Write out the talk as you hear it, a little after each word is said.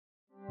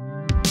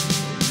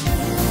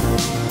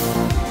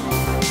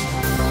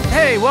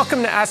Hey,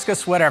 welcome to Ask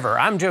Us Whatever.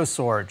 I'm Joe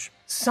Sorge.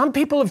 Some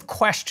people have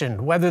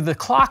questioned whether the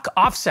clock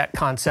offset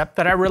concept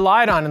that I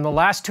relied on in the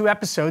last two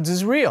episodes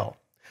is real.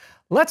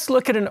 Let's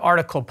look at an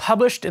article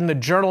published in the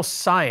journal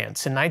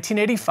Science in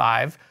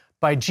 1985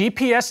 by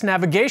GPS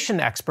navigation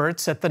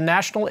experts at the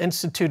National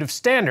Institute of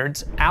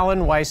Standards,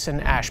 Allen, Weiss,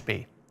 and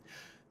Ashby.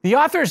 The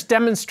authors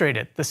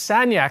demonstrated the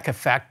Sagnac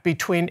effect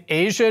between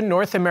Asia,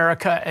 North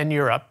America, and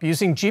Europe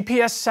using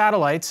GPS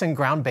satellites and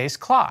ground-based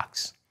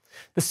clocks.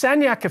 The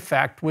Sagnac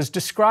effect was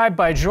described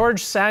by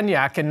Georges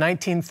Sagnac in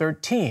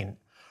 1913.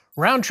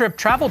 Round-trip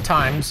travel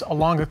times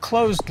along a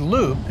closed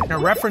loop in a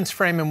reference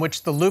frame in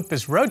which the loop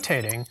is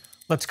rotating,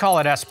 let's call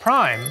it S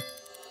prime,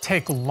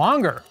 take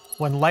longer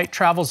when light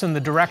travels in the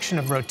direction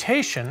of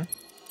rotation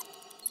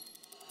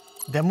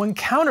than when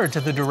counter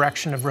to the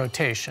direction of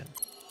rotation.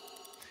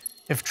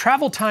 If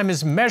travel time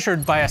is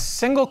measured by a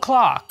single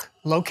clock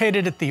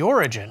located at the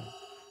origin,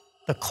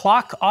 the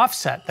clock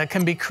offset that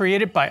can be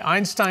created by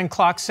Einstein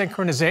clock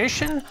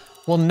synchronization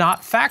will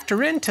not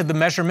factor into the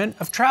measurement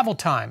of travel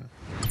time.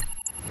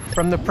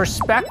 From the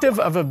perspective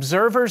of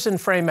observers in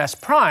frame S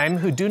prime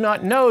who do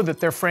not know that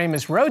their frame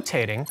is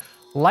rotating,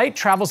 light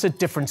travels at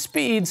different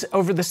speeds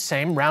over the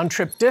same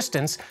round-trip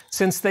distance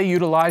since they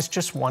utilize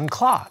just one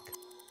clock.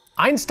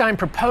 Einstein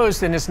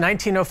proposed in his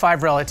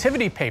 1905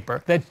 relativity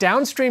paper that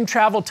downstream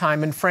travel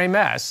time in frame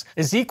S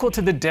is equal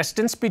to the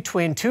distance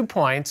between 2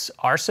 points,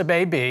 r sub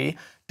ab,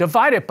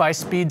 divided by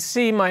speed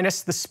c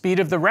minus the speed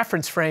of the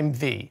reference frame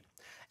v.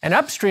 And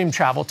upstream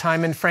travel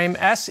time in frame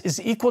S is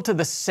equal to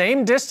the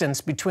same distance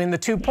between the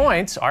 2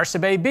 points, r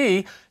sub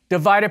ab,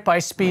 divided by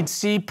speed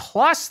c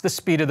plus the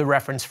speed of the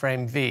reference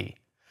frame v.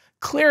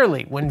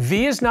 Clearly, when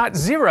v is not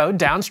 0,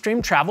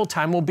 downstream travel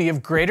time will be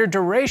of greater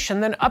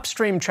duration than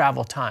upstream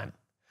travel time.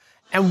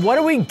 And what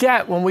do we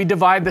get when we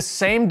divide the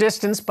same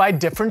distance by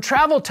different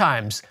travel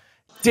times?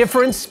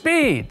 Different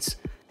speeds.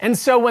 And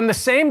so when the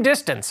same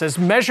distance as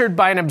measured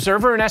by an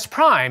observer in S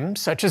prime,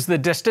 such as the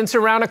distance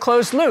around a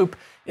closed loop,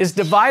 is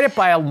divided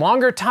by a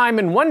longer time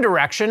in one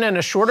direction and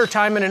a shorter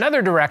time in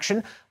another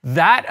direction,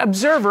 that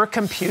observer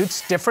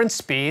computes different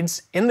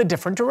speeds in the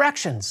different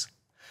directions.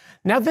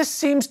 Now this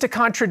seems to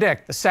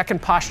contradict the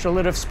second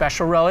postulate of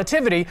special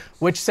relativity,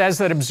 which says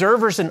that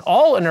observers in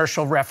all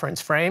inertial reference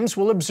frames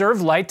will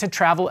observe light to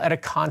travel at a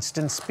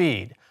constant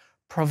speed,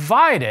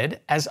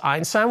 provided, as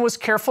Einstein was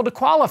careful to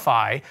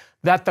qualify,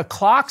 that the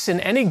clocks in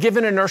any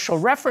given inertial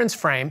reference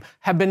frame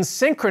have been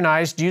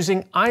synchronized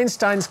using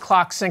Einstein's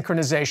clock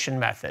synchronization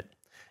method.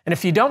 And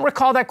if you don't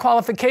recall that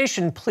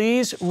qualification,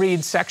 please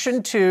read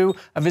section 2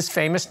 of his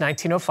famous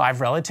 1905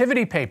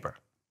 relativity paper.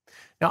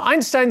 Now,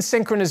 Einstein's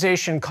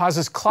synchronization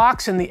causes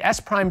clocks in the S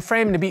prime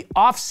frame to be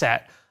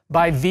offset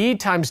by v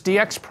times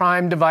dx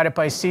prime divided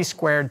by c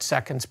squared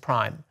seconds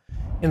prime.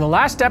 In the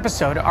last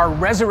episode, our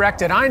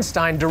resurrected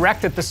Einstein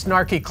directed the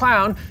snarky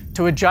clown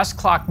to adjust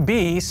clock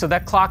B so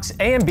that clocks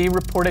A and B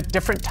report at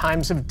different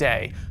times of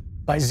day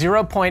by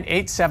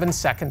 0.87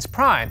 seconds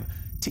prime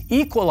to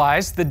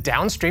equalize the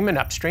downstream and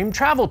upstream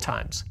travel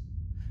times.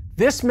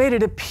 This made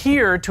it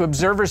appear to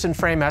observers in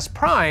frame S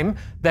prime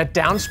that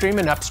downstream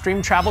and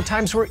upstream travel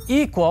times were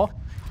equal,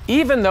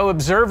 even though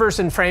observers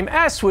in frame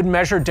S would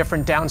measure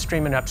different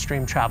downstream and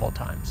upstream travel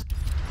times.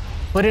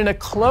 But in a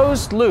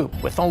closed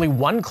loop with only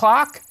one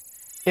clock,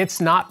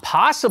 it's not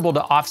possible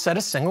to offset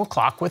a single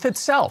clock with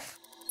itself.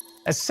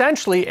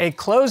 Essentially, a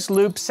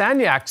closed-loop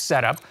Sagnac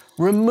setup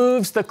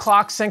removes the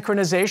clock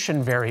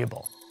synchronization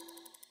variable.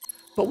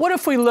 But what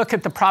if we look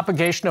at the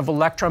propagation of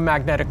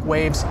electromagnetic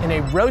waves in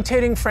a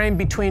rotating frame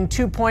between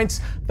 2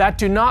 points that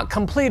do not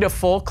complete a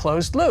full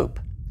closed loop?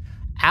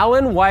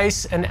 Allen,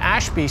 Weiss, and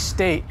Ashby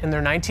state in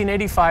their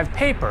 1985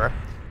 paper,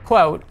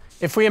 quote,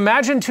 "If we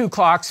imagine two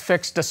clocks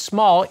fixed a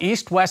small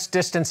east-west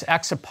distance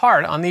x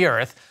apart on the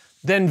Earth,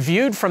 then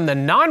viewed from the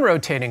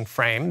non-rotating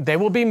frame, they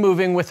will be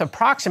moving with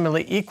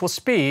approximately equal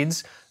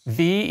speeds,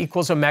 v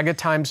equals omega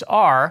times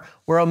r,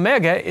 where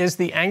omega is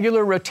the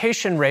angular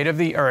rotation rate of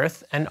the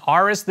Earth and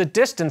r is the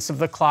distance of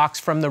the clocks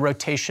from the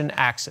rotation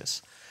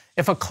axis.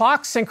 If a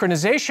clock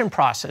synchronization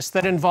process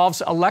that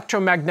involves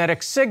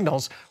electromagnetic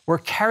signals were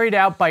carried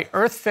out by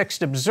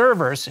Earth-fixed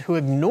observers who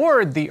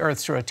ignored the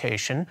Earth's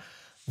rotation,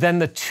 then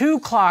the two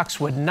clocks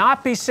would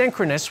not be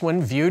synchronous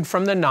when viewed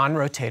from the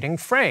non-rotating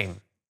frame."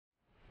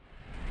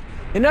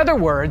 In other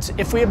words,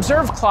 if we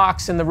observe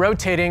clocks in the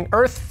rotating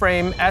Earth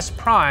frame S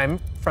prime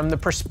from the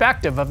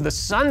perspective of the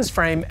Sun's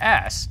frame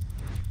S,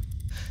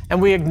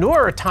 and we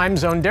ignore time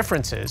zone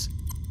differences,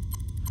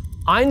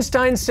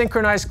 Einstein's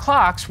synchronized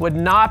clocks would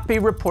not be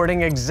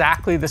reporting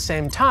exactly the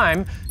same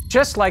time,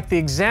 just like the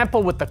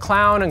example with the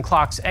clown and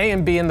clocks A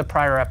and B in the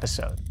prior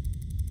episode.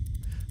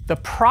 The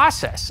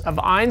process of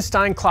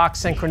Einstein clock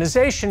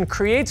synchronization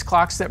creates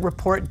clocks that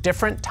report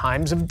different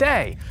times of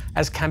day,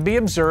 as can be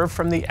observed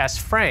from the S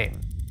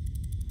frame.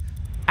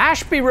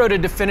 Ashby wrote a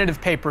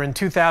definitive paper in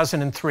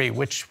 2003,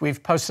 which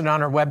we've posted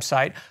on our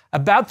website,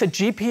 about the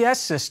GPS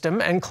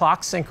system and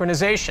clock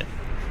synchronization.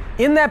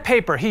 In that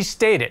paper, he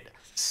stated,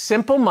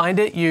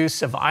 simple-minded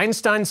use of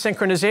Einstein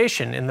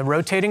synchronization in the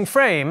rotating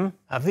frame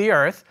of the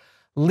Earth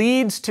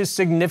leads to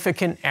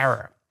significant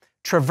error.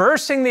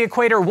 Traversing the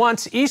equator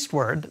once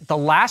eastward, the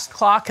last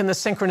clock in the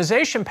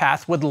synchronization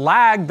path would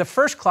lag the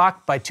first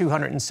clock by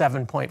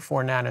 207.4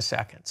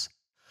 nanoseconds.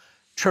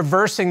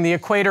 Traversing the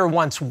equator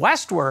once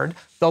westward,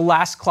 the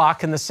last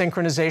clock in the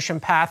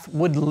synchronization path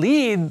would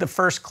lead the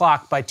first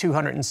clock by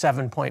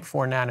 207.4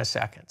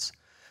 nanoseconds.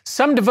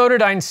 Some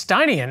devoted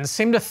Einsteinians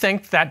seem to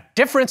think that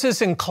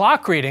differences in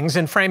clock readings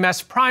in frame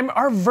S'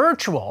 are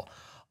virtual,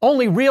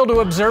 only real to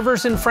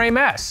observers in frame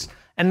S,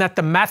 and that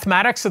the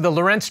mathematics of the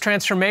Lorentz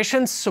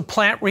transformations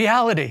supplant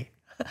reality.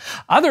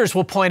 Others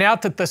will point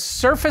out that the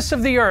surface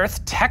of the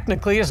Earth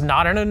technically is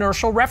not an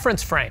inertial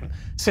reference frame,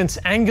 since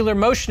angular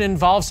motion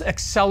involves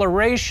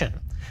acceleration,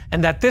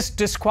 and that this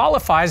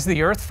disqualifies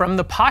the Earth from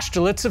the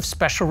postulates of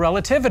special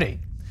relativity.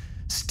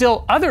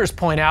 Still others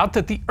point out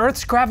that the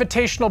Earth's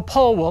gravitational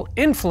pull will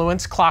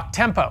influence clock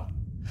tempo.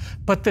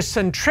 But the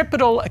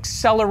centripetal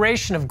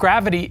acceleration of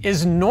gravity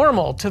is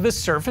normal to the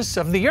surface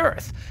of the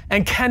Earth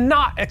and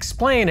cannot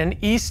explain an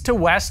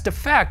east-to-west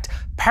effect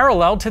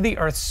parallel to the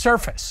Earth's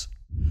surface.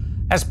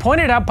 As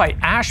pointed out by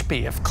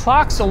Ashby, if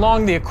clocks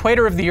along the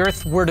equator of the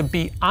Earth were to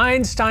be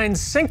Einstein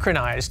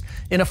synchronized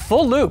in a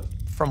full loop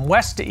from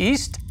west to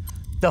east,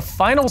 the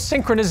final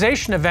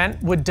synchronization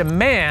event would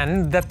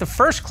demand that the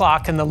first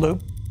clock in the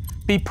loop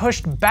be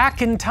pushed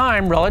back in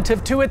time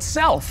relative to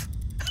itself.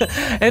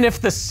 And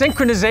if the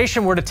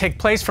synchronization were to take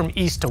place from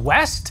east to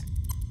west,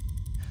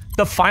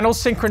 the final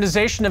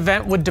synchronization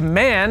event would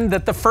demand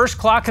that the first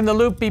clock in the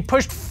loop be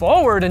pushed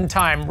forward in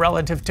time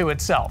relative to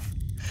itself.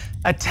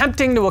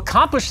 Attempting to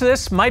accomplish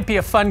this might be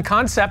a fun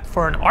concept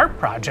for an art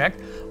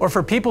project or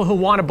for people who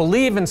want to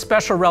believe in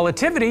special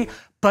relativity,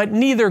 but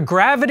neither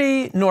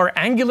gravity nor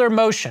angular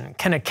motion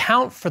can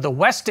account for the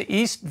west to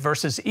east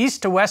versus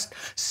east to west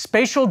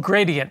spatial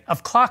gradient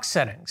of clock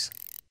settings.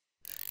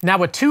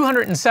 Now, a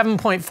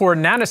 207.4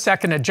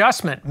 nanosecond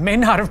adjustment may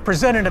not have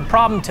presented a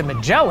problem to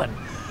Magellan,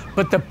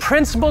 but the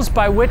principles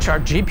by which our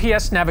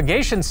GPS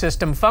navigation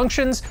system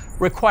functions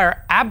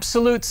require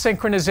absolute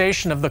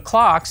synchronization of the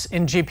clocks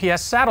in GPS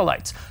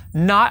satellites,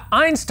 not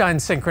Einstein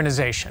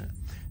synchronization.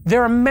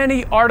 There are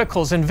many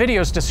articles and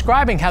videos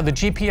describing how the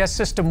GPS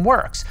system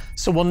works,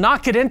 so we'll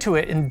not get into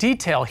it in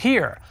detail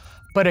here.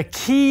 But a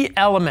key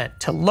element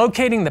to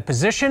locating the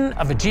position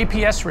of a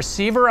GPS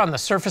receiver on the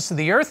surface of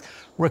the Earth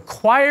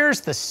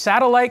requires the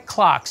satellite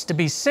clocks to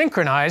be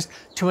synchronized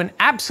to an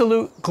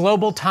absolute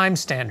global time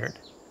standard.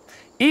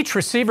 Each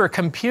receiver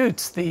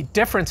computes the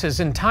differences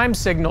in time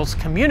signals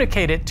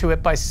communicated to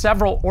it by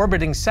several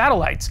orbiting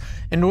satellites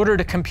in order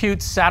to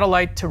compute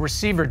satellite to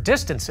receiver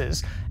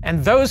distances,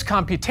 and those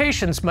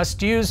computations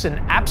must use an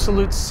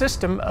absolute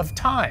system of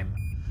time.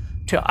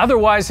 To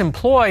otherwise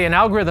employ an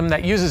algorithm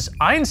that uses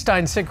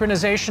Einstein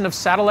synchronization of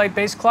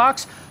satellite-based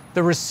clocks,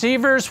 the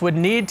receivers would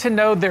need to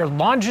know their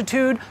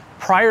longitude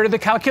prior to the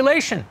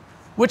calculation,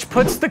 which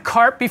puts the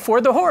cart before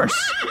the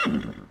horse.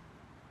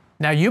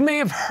 Now, you may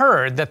have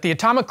heard that the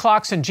atomic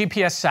clocks in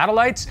GPS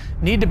satellites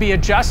need to be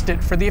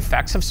adjusted for the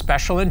effects of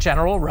special and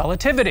general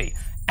relativity,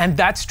 and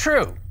that's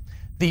true.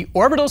 The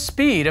orbital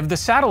speed of the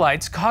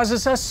satellites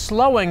causes a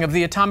slowing of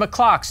the atomic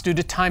clocks due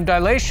to time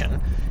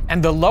dilation,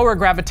 and the lower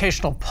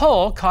gravitational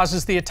pull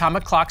causes the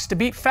atomic clocks to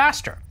beat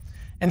faster.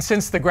 And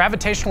since the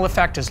gravitational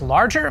effect is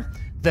larger,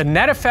 the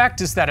net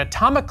effect is that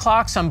atomic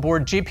clocks on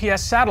board GPS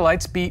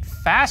satellites beat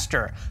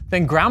faster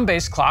than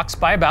ground-based clocks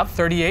by about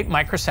 38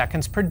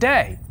 microseconds per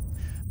day.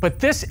 But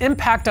this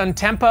impact on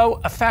tempo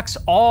affects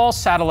all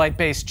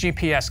satellite-based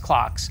GPS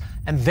clocks,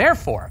 and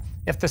therefore,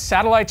 if the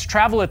satellites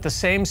travel at the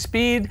same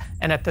speed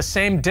and at the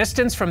same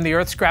distance from the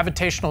Earth's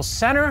gravitational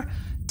center,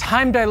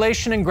 time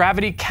dilation and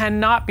gravity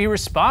cannot be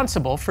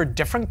responsible for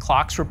different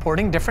clocks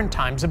reporting different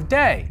times of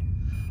day.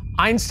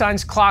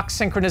 Einstein's clock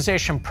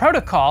synchronization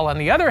protocol, on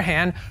the other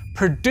hand,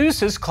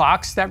 produces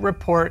clocks that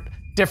report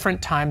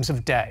different times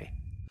of day.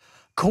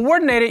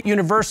 Coordinated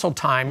Universal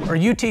Time, or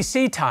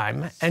UTC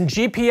time, and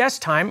GPS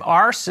time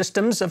are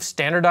systems of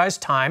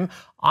standardized time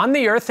on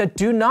the Earth that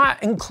do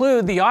not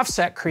include the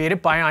offset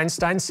created by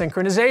Einstein's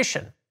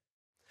synchronization.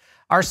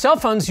 Our cell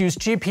phones use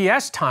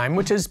GPS time,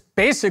 which is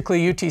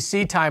basically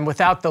UTC time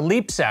without the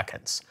leap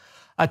seconds.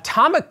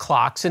 Atomic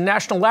clocks in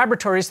national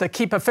laboratories that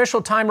keep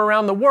official time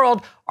around the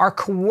world are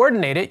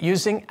coordinated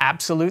using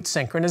absolute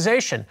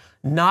synchronization,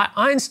 not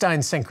Einstein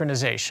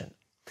synchronization.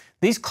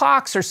 These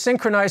clocks are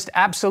synchronized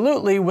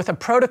absolutely with a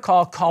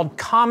protocol called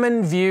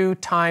Common View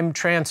Time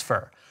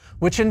Transfer,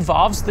 which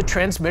involves the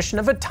transmission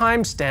of a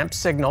timestamp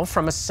signal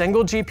from a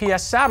single GPS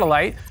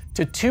satellite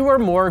to two or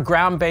more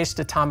ground-based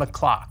atomic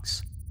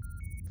clocks.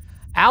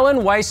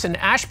 Allen, Weiss, and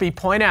Ashby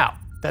point out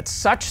that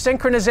such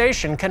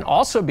synchronization can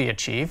also be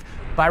achieved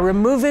by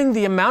removing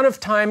the amount of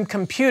time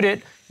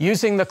computed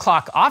using the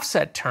clock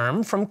offset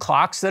term from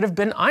clocks that have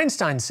been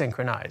Einstein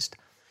synchronized.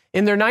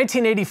 In their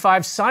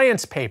 1985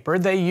 science paper,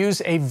 they use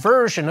a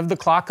version of the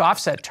clock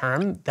offset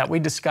term that we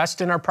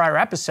discussed in our prior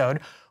episode,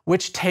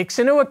 which takes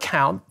into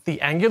account the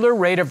angular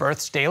rate of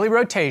Earth's daily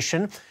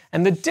rotation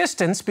and the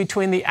distance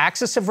between the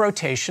axis of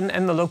rotation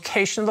and the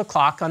location of the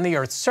clock on the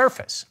Earth's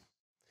surface.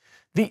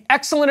 The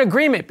excellent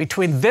agreement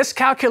between this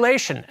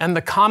calculation and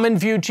the common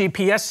view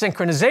GPS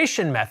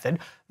synchronization method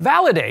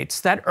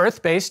validates that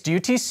Earth-based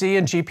UTC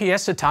and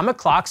GPS atomic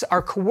clocks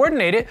are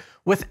coordinated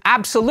with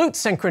absolute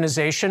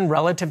synchronization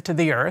relative to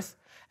the Earth,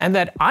 and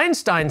that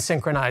Einstein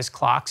synchronized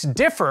clocks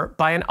differ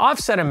by an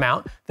offset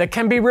amount that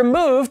can be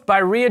removed by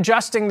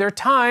readjusting their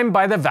time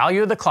by the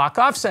value of the clock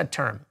offset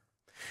term.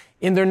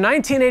 In their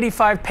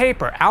 1985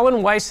 paper,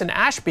 Alan Weiss and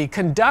Ashby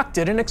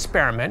conducted an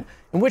experiment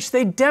in which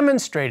they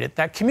demonstrated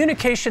that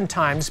communication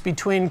times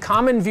between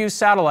common view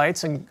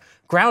satellites and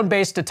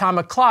ground-based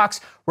atomic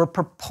clocks were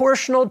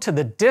proportional to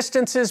the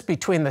distances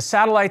between the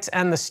satellites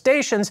and the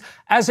stations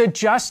as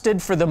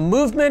adjusted for the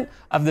movement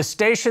of the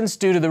stations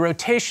due to the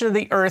rotation of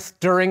the Earth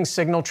during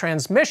signal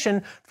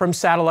transmission from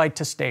satellite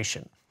to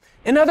station.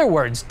 In other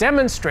words,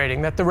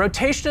 demonstrating that the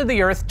rotation of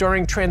the Earth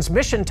during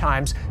transmission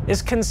times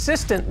is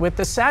consistent with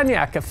the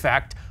Sagnac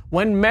effect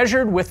when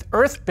measured with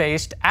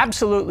Earth-based,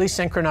 absolutely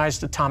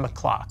synchronized atomic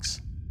clocks.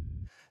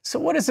 So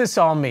what does this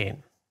all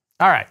mean?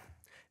 All right,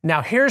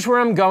 now here's where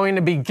I'm going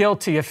to be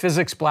guilty of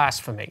physics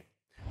blasphemy.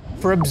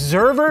 For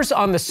observers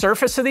on the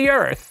surface of the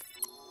Earth,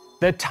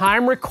 the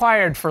time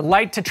required for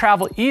light to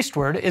travel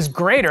eastward is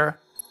greater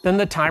than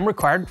the time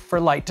required for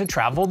light to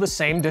travel the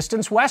same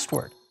distance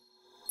westward.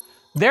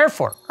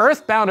 Therefore,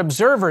 Earth-bound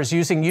observers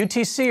using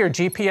UTC or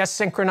GPS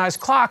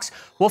synchronized clocks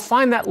will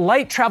find that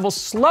light travels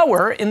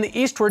slower in the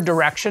eastward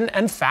direction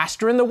and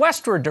faster in the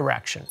westward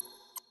direction.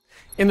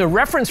 In the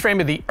reference frame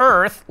of the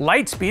Earth,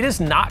 light speed is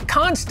not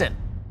constant.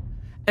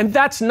 And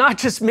that's not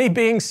just me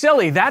being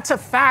silly, that's a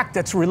fact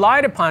that's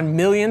relied upon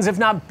millions, if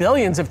not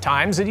billions of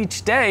times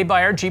each day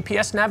by our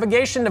GPS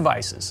navigation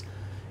devices.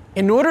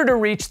 In order to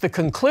reach the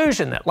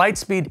conclusion that light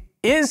speed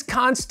is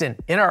constant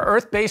in our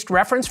Earth-based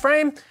reference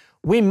frame,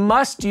 we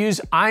must use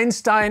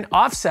Einstein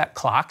offset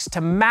clocks to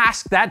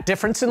mask that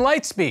difference in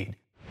light speed,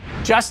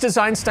 just as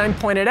Einstein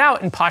pointed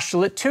out in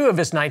postulate 2 of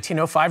his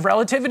 1905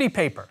 relativity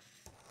paper.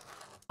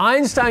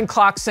 Einstein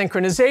clock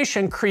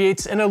synchronization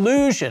creates an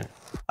illusion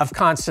of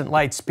constant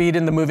light speed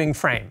in the moving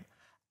frame.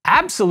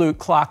 Absolute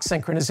clock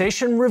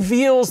synchronization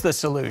reveals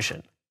this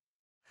illusion.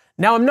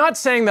 Now, I'm not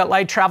saying that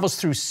light travels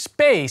through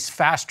space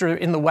faster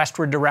in the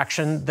westward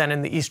direction than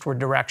in the eastward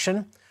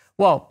direction.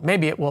 Well,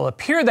 maybe it will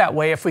appear that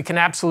way if we can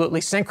absolutely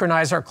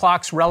synchronize our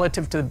clocks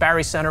relative to the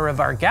barycenter of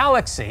our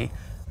galaxy.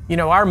 You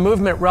know, our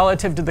movement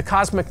relative to the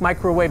cosmic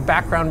microwave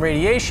background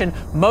radiation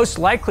most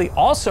likely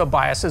also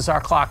biases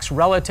our clocks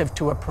relative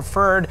to a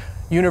preferred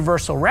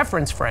universal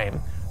reference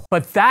frame,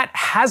 but that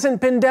hasn't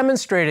been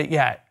demonstrated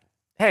yet.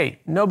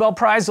 Hey, Nobel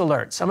Prize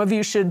alert. Some of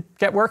you should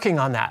get working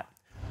on that.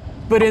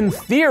 But in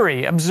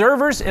theory,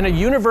 observers in a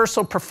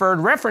universal preferred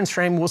reference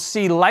frame will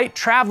see light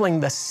traveling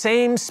the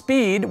same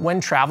speed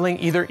when traveling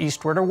either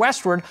eastward or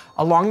westward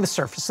along the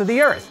surface of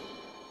the Earth.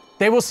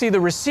 They will see the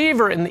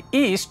receiver in the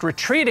east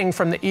retreating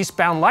from the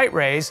eastbound light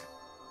rays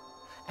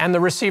and the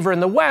receiver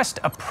in the west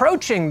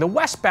approaching the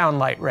westbound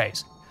light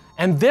rays.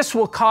 And this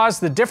will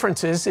cause the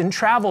differences in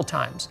travel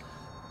times.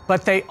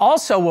 But they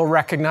also will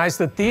recognize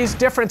that these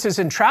differences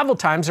in travel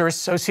times are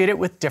associated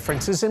with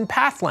differences in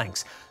path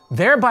lengths,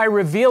 thereby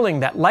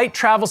revealing that light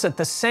travels at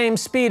the same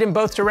speed in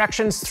both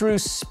directions through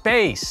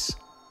space.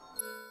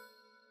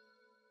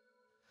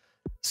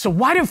 So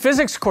why do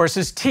physics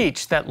courses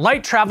teach that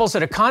light travels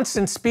at a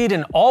constant speed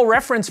in all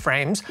reference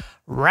frames,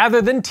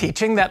 rather than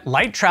teaching that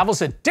light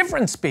travels at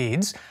different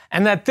speeds,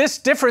 and that this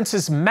difference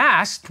is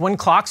masked when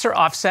clocks are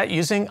offset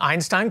using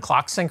Einstein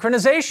clock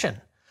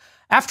synchronization?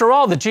 After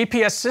all, the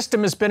GPS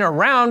system has been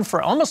around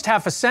for almost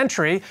half a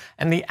century,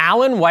 and the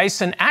Allen, Weiss,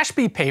 and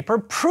Ashby paper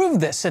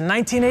proved this in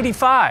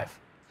 1985.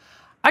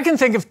 I can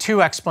think of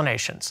two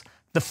explanations.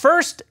 The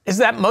first is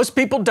that most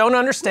people don't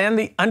understand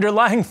the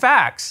underlying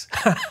facts.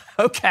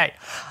 Okay,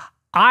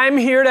 I'm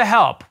here to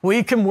help.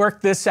 We can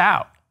work this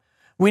out.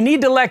 We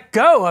need to let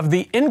go of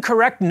the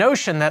incorrect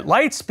notion that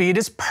light speed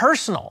is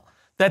personal,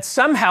 that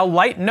somehow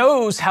light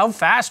knows how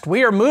fast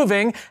we are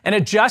moving and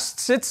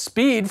adjusts its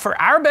speed for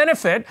our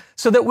benefit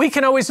so that we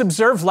can always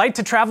observe light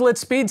to travel at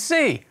speed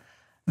c.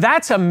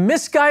 That's a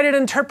misguided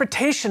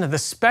interpretation of the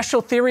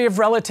special theory of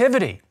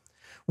relativity.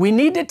 We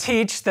need to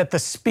teach that the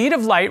speed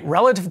of light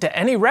relative to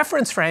any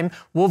reference frame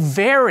will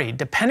vary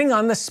depending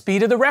on the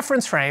speed of the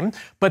reference frame,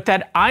 but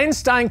that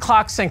Einstein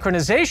clock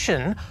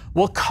synchronization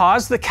will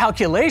cause the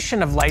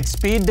calculation of light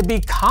speed to be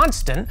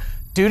constant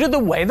due to the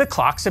way the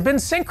clocks have been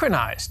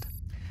synchronized.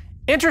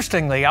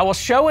 Interestingly, I will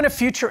show in a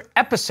future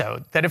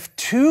episode that if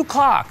two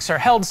clocks are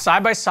held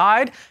side by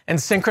side and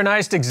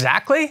synchronized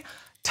exactly,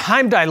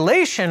 time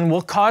dilation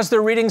will cause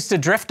their readings to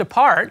drift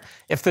apart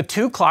if the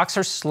two clocks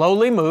are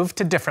slowly moved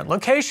to different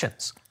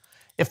locations.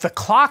 If the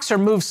clocks are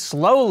moved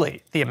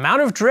slowly, the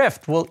amount of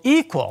drift will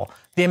equal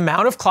the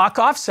amount of clock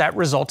offset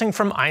resulting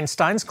from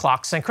Einstein's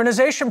clock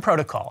synchronization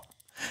protocol.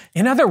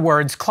 In other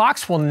words,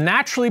 clocks will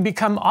naturally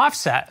become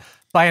offset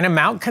by an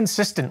amount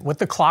consistent with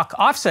the clock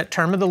offset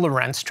term of the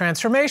Lorentz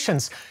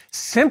transformations,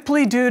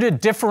 simply due to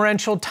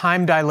differential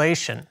time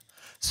dilation.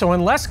 So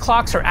unless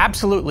clocks are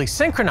absolutely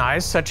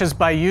synchronized, such as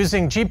by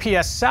using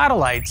GPS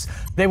satellites,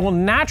 they will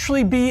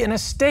naturally be in a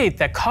state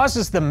that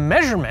causes the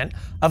measurement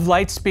of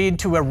light speed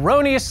to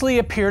erroneously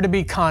appear to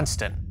be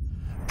constant.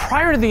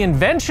 Prior to the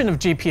invention of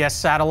GPS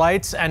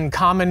satellites and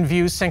common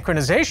view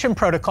synchronization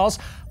protocols,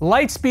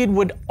 light speed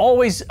would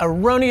always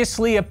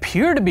erroneously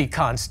appear to be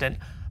constant,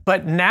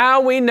 but now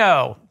we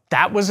know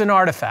that was an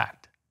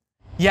artifact.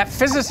 Yet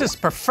physicists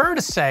prefer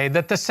to say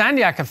that the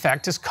Sagnac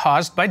effect is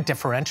caused by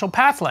differential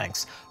path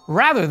lengths,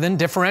 rather than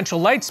differential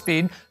light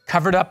speed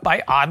covered up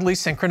by oddly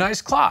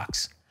synchronized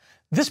clocks.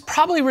 This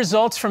probably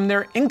results from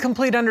their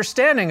incomplete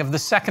understanding of the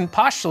second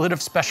postulate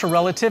of special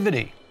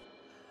relativity.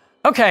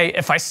 Okay,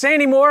 if I say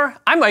any more,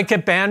 I might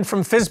get banned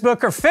from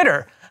FizzBook or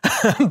Fitter.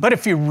 But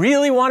if you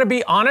really want to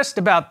be honest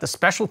about the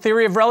special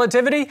theory of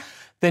relativity,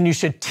 then you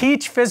should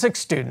teach physics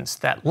students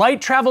that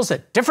light travels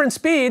at different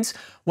speeds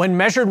when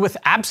measured with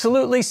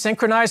absolutely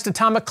synchronized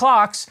atomic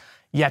clocks,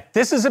 yet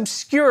this is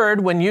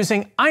obscured when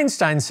using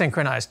Einstein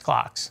synchronized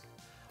clocks.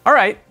 All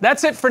right,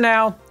 that's it for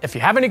now. If you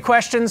have any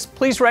questions,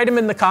 please write them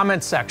in the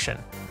comments section.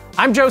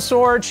 I'm Joe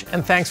Sorge,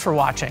 and thanks for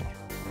watching.